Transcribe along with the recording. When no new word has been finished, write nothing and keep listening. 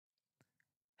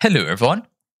Hello everyone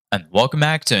and welcome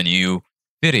back to a new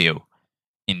video.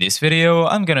 In this video,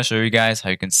 I'm gonna show you guys how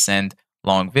you can send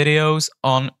long videos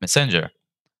on Messenger.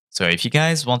 So if you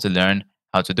guys want to learn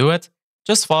how to do it,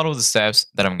 just follow the steps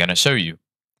that I'm gonna show you.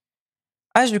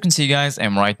 As you can see guys,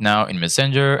 I'm right now in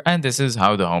Messenger and this is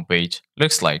how the homepage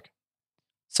looks like.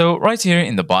 So right here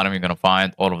in the bottom, you're gonna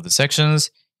find all of the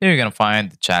sections. Here you're gonna find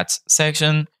the chats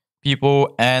section,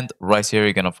 people, and right here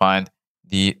you're gonna find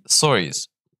the stories.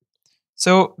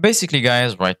 So basically,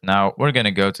 guys, right now we're gonna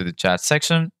go to the chat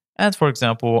section, and for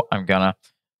example, I'm gonna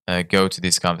go to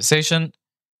this conversation.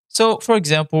 So, for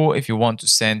example, if you want to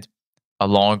send a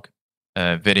long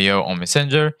video on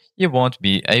Messenger, you won't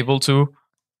be able to.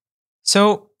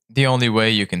 So, the only way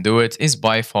you can do it is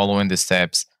by following the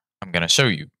steps I'm gonna show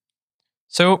you.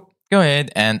 So, go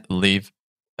ahead and leave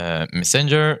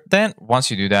Messenger. Then, once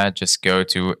you do that, just go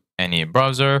to any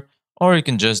browser, or you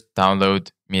can just download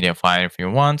Mediafire if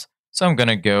you want. So I'm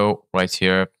gonna go right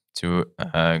here to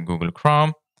Google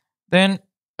Chrome, then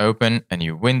open a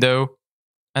new window,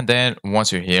 and then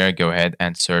once you're here, go ahead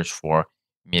and search for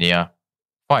Mediafire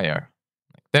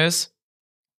like this.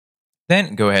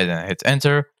 Then go ahead and hit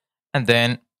enter, and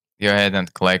then go ahead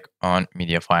and click on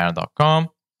mediafire.com.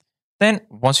 Then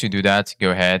once you do that,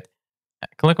 go ahead,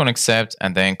 click on accept,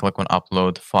 and then click on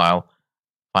upload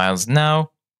files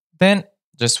now. Then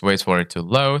just wait for it to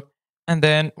load. And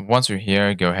then once you're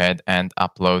here, go ahead and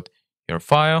upload your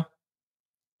file.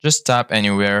 Just tap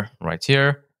anywhere right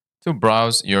here to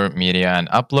browse your media and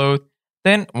upload.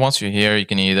 Then once you're here, you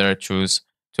can either choose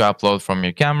to upload from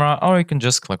your camera, or you can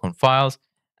just click on files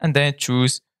and then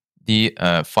choose the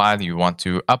file you want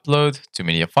to upload to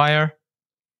Mediafire.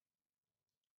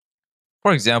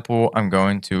 For example, I'm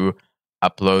going to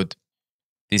upload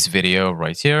this video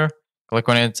right here. Click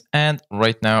on it, and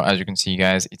right now, as you can see,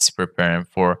 guys, it's preparing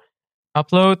for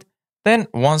upload. Then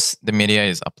once the media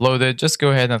is uploaded, just go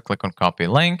ahead and click on copy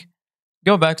link,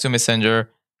 go back to Messenger,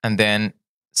 and then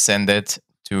send it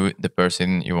to the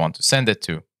person you want to send it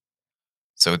to.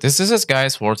 So this is it,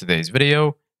 guys, for today's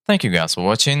video. Thank you guys for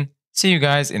watching. See you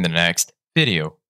guys in the next video.